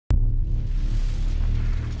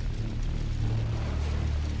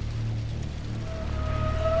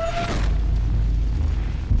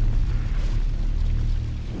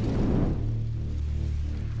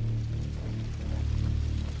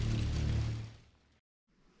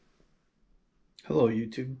Hello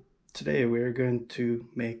YouTube. Today we are going to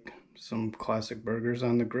make some classic burgers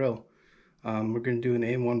on the grill. We're going to do an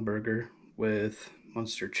A1 burger with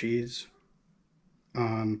Munster cheese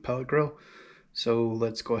on pellet grill. So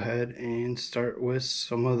let's go ahead and start with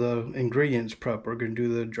some of the ingredients prep. We're going to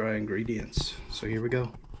do the dry ingredients. So here we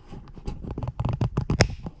go.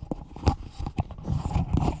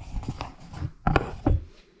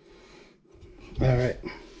 Alright,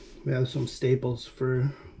 we have some staples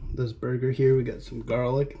for this burger here. We got some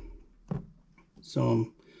garlic,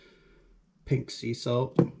 some pink sea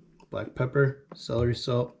salt, black pepper, celery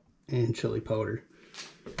salt, and chili powder.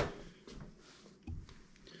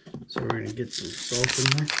 So we're going to get some salt in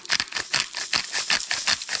there.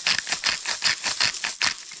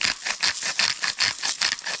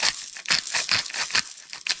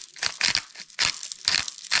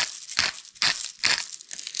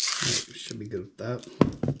 Alright, we should be good with that.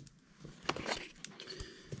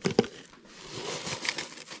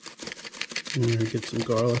 And we're going to get some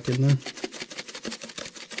garlic in there.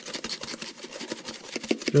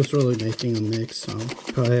 Just really making a mix, so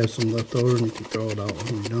probably have some left over and you can throw it out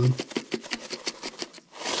when you're done.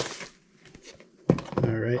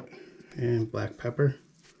 Alright, and black pepper.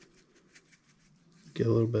 Get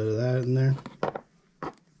a little bit of that in there.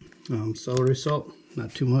 Celery salt,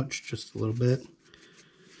 not too much, just a little bit.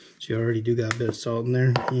 So you already do got a bit of salt in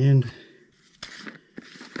there. And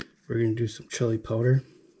we're going to do some chili powder.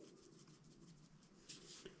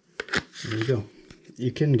 There you go.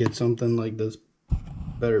 You can get something like this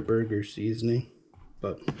Better Burger seasoning,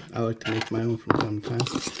 but I like to make my own from time to time.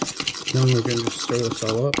 Then we're going to just stir this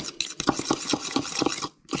all up.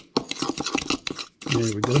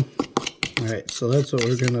 There we go. Alright, so that's what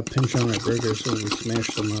we're going to pinch on our burgers when we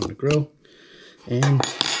smash them on the grill. And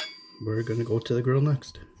we're going to go to the grill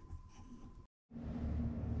next.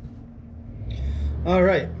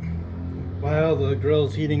 Alright, while the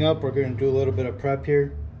grill's heating up, we're going to do a little bit of prep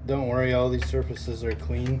here. Don't worry, all these surfaces are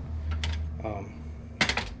clean.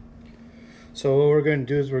 So what we're going to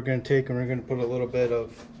do is we're going to take and we're going to put a little bit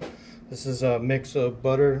of, this is a mix of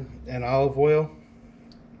butter and olive oil.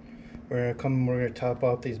 We're going to top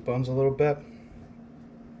out these buns a little bit.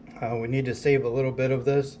 We need to save a little bit of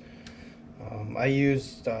this. I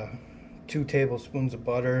used 2 tablespoons of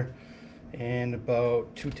butter and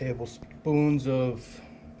about 2 tablespoons of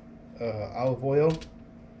olive oil.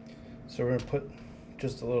 So we're going to put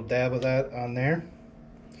just a little dab of that on there.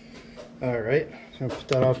 Alright, so I'm going to put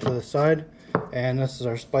that off to the side. And this is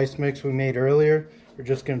our spice mix we made earlier. We're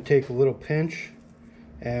just going to take a little pinch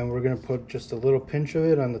and we're going to put just a little pinch of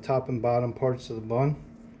it on the top and bottom parts of the bun.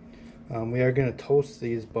 We are going to toast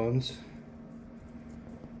these buns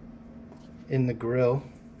in the grill,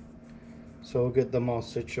 so we'll get them all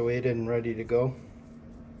situated and ready to go.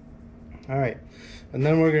 Alright, and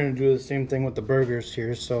then we're going to do the same thing with the burgers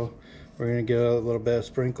here. So we're going to get a little bit of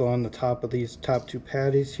sprinkle on the top of these top 2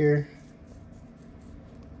 patties here.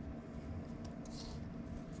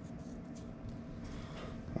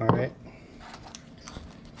 Alright,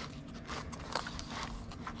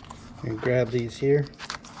 and grab these here.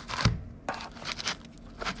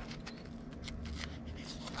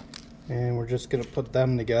 And we're just going to put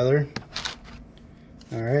them together.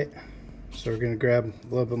 Alright, so we're going to grab a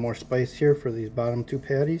little bit more spice here for these bottom 2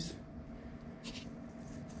 patties.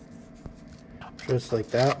 Just like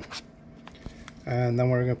that. And then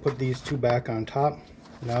we're going to put these 2 back on top.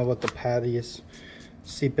 Now let the patties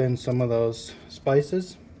seep in some of those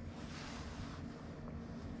spices.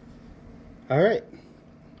 Alright,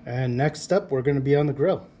 and next step, we're going to be on the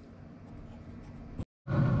grill.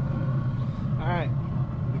 Alright,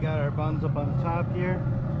 we got our buns up on the top here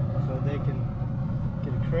so they can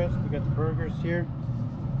get crisp. We got the burgers here.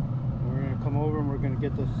 We're going to come over and we're going to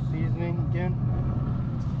get the seasoning again.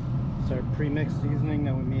 It's our pre-mixed seasoning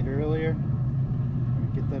that we made earlier.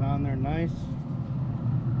 Get that on there nice.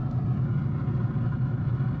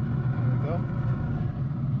 There we go.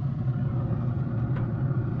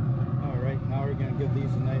 Alright, now we're going to give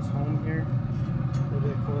these a nice home here. A little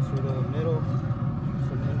bit closer to the middle.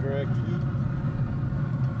 Some indirect heat.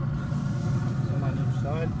 Some on each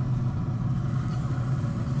side.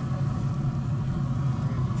 We're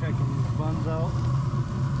going to be checking these buns out.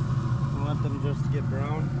 We want them just to get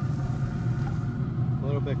brown. A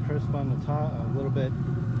little bit crisp on the top, a little bit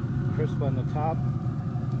crisp on the top.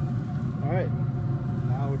 Alright,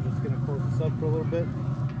 now we're just going to close this up for a little bit.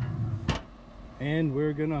 And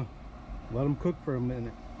we're going to let them cook for a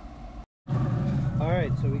minute.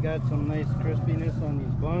 Alright, so we got some nice crispiness on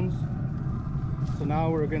these buns. So now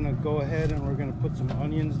we're going to go ahead and we're going to put some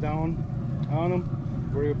onions down on them.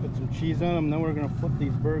 We're going to put some cheese on them. Then we're going to flip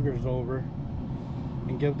these burgers over.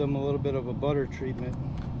 and give them a little bit of a butter treatment.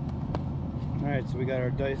 Alright, so we got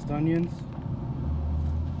our diced onions.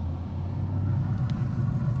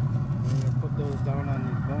 We're going to put those down on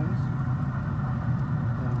these bones.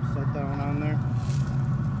 Set down on there.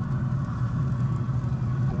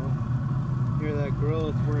 So, hear that grill?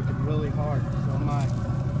 It's working really hard. So am I.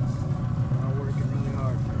 We're all working really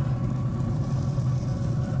hard.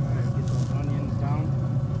 Alright, get those onions down.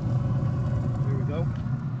 Here we go.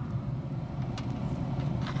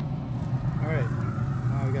 Alright,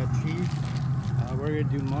 now we got cheese. We're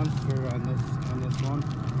gonna do Munster on this one.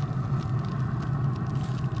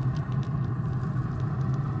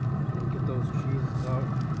 Get those cheeses out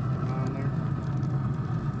on there.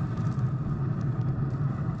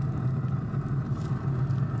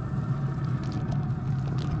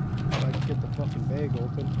 If I can get the fucking bag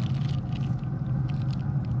open.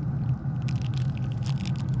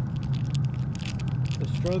 The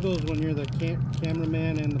struggle is when you're the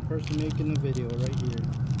cameraman and the person making the video right here.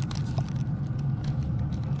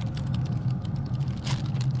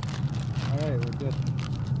 Alright, we're good.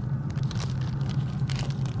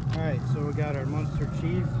 Alright, so we got our Munster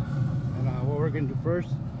cheese. And what we're going to do first,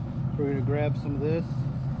 we're going to grab some of this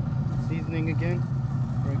seasoning again.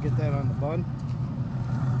 We're going to get that on the bun.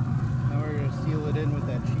 Now we're going to seal it in with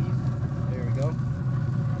that cheese. There we go.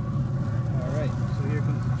 Alright, so here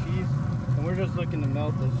comes the cheese. And we're just looking to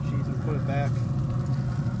melt this cheese and put it back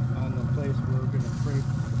on the place where we're going to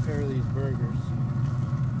prepare these burgers.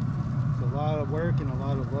 It's a lot of work and a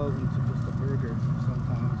lot of love into just a burger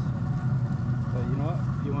sometimes. But you know what?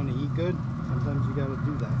 If you want to eat good, sometimes you got to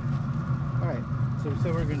do that. Alright, so we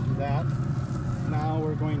said we're going to do that. Now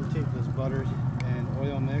we're going to take this butter and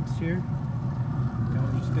oil mix here. And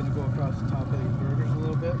we're just going to go across the top of these burgers a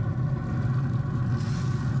little bit.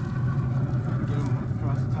 Get them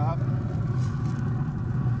across the top.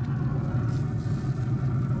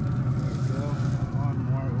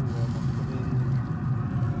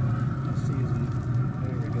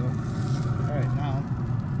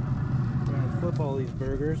 All these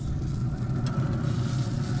burgers. Oh,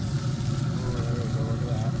 there we go, look at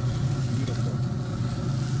that. Beautiful.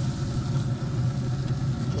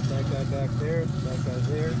 Put that guy back there, that guy's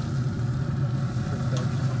there. This guy's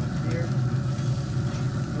coming here.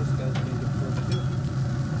 This guy's gonna get first too.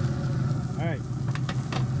 Alright.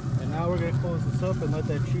 And now we're gonna close this up and let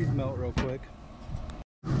that cheese melt real quick.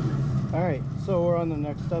 Alright, so we're on the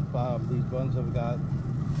next step. These buns have got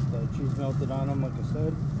the cheese melted on them, like I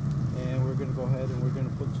said. And we're going to go ahead and we're going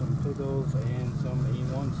to put some pickles and some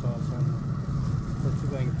A1 sauce on. Let's see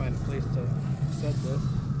if I can find a place to set this.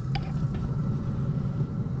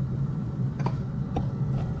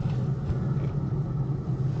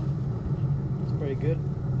 It's pretty good.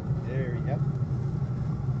 There we go.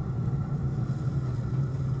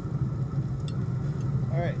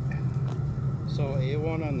 Alright. So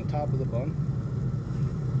A1 on the top of the bun.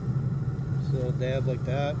 Just a little dab like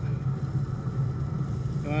that.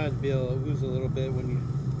 You want it to be able to ooze a little bit when you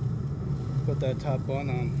put that top bun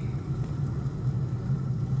on.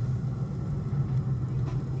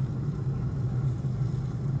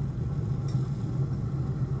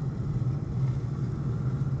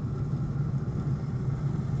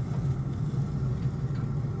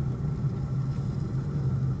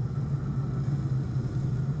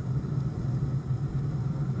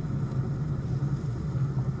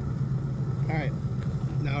 Alright,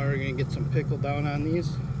 now we're going to get some pickle down on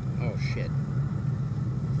these. Oh shit.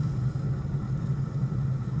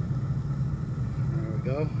 There we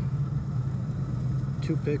go.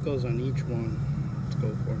 2 pickles on each one. Let's go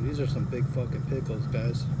for them. These are some big fucking pickles,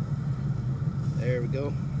 guys. There we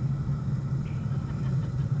go.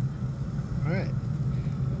 Alright.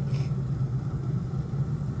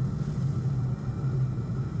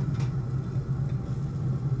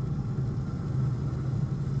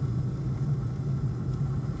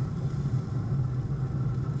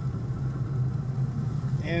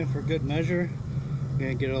 And for good measure, we're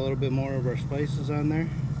going to get a little bit more of our spices on there.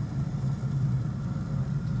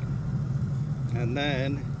 And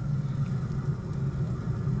then,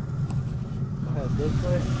 go ahead this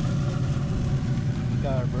way. We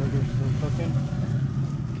got our burgers still cooking.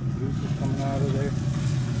 Some juice is coming out of there.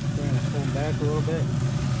 We're going to pull them back a little bit.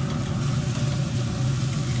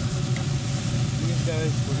 These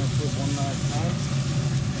guys, we're going to put one last time.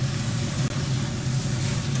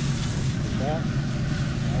 Like that.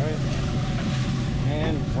 Alright,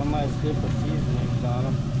 and one last dip of seasonings on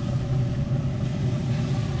them.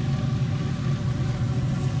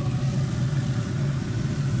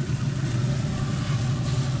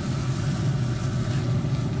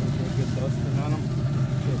 Good dusting on them.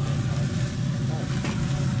 Good. Alright.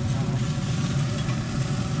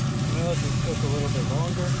 does is cook a little bit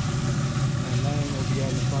longer, and then we'll be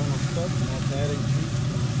on the final step, and that's adding cheese.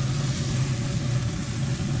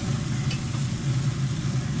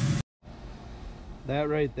 That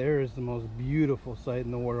right there is the most beautiful sight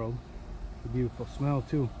in the world. A beautiful smell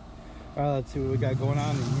too. All right, let's see what we got going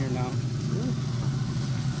on in here now. I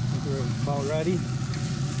think we're about ready.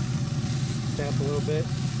 Tap a little bit.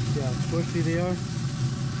 See how squishy they are?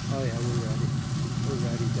 Oh yeah, we're ready. We're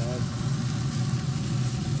ready, guys.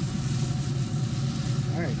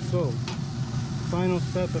 Alright, so final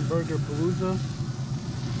step in Burger Palooza.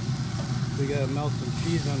 We gotta melt some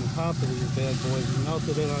cheese on the top of these bad boys. We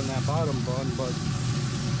melted it on that bottom bun, but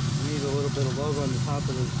we need a little bit of love on the top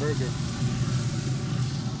of this burger.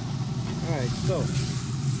 Alright, so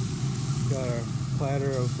got our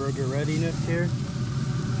platter of burger readiness here.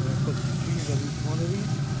 I'm gonna put some cheese on each one of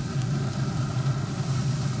these.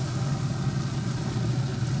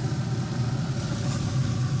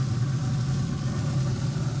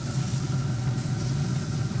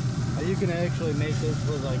 You can actually make this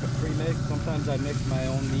with like a pre-mix. Sometimes I mix my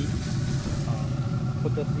own meat,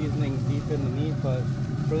 put the seasonings deep in the meat, but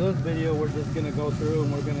for this video we're just going to go through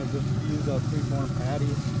and we're going to just use a free-form patty.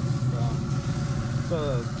 It's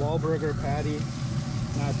a Wahlburger patty,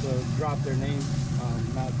 not to drop their name,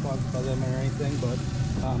 not sponsored by them or anything, but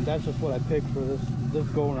that's just what I picked for this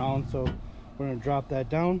go around. So we're going to drop that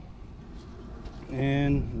down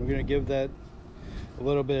and we're going to give that a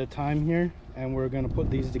little bit of time here, and we're going to put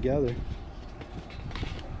these together.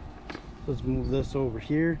 Let's move this over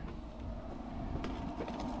here.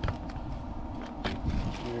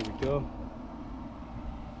 There we go.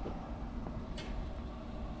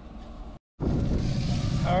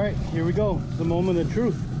 All right, here we go. It's the moment of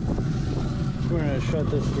truth. We're going to shut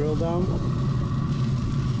this grill down,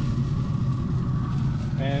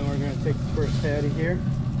 and we're going to take the first patty here.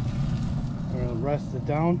 We're going to rest it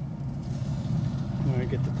down. I'm going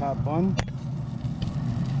to get the top bun.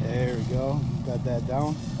 There we go. Got that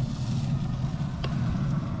down.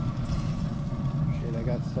 Shit, I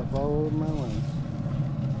got stuff all over my lens.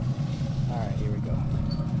 Alright, here we go.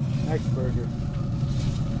 Next burger.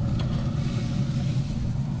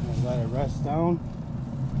 I'm going to let it rest down.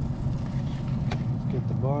 Let's get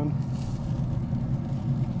the bun.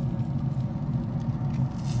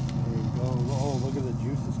 There we go. Oh, look at the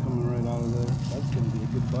juices coming right out of there. That's going to be a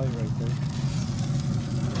good bite right there.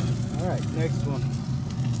 Alright, next one.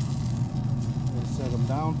 Let's set them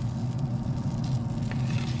down.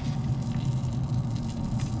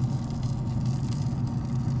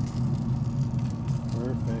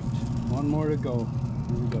 Perfect. One more to go.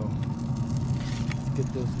 Here we go. Let's get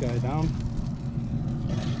this guy down.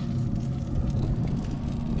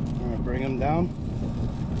 Alright, bring him down.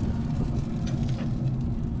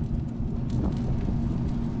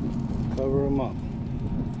 Cover him up.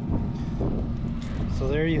 So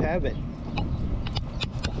there you have it.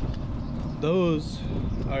 Those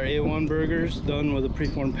are A1 burgers done with a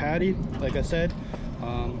preformed patty. Like I said,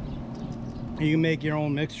 you can make your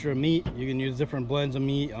own mixture of meat. You can use different blends of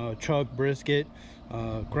meat, chuck, brisket,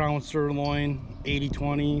 ground sirloin,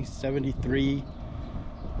 80-20, 73,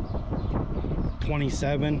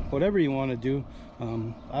 27, whatever you want to do.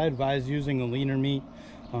 I advise using a leaner meat.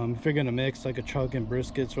 If you're gonna mix like a chuck and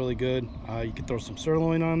brisket, it's really good. You can throw some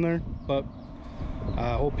sirloin on there, but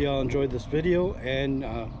I hope y'all enjoyed this video and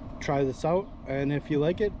try this out, and if you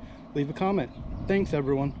like it, leave a comment. Thanks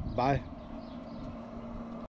everyone. Bye.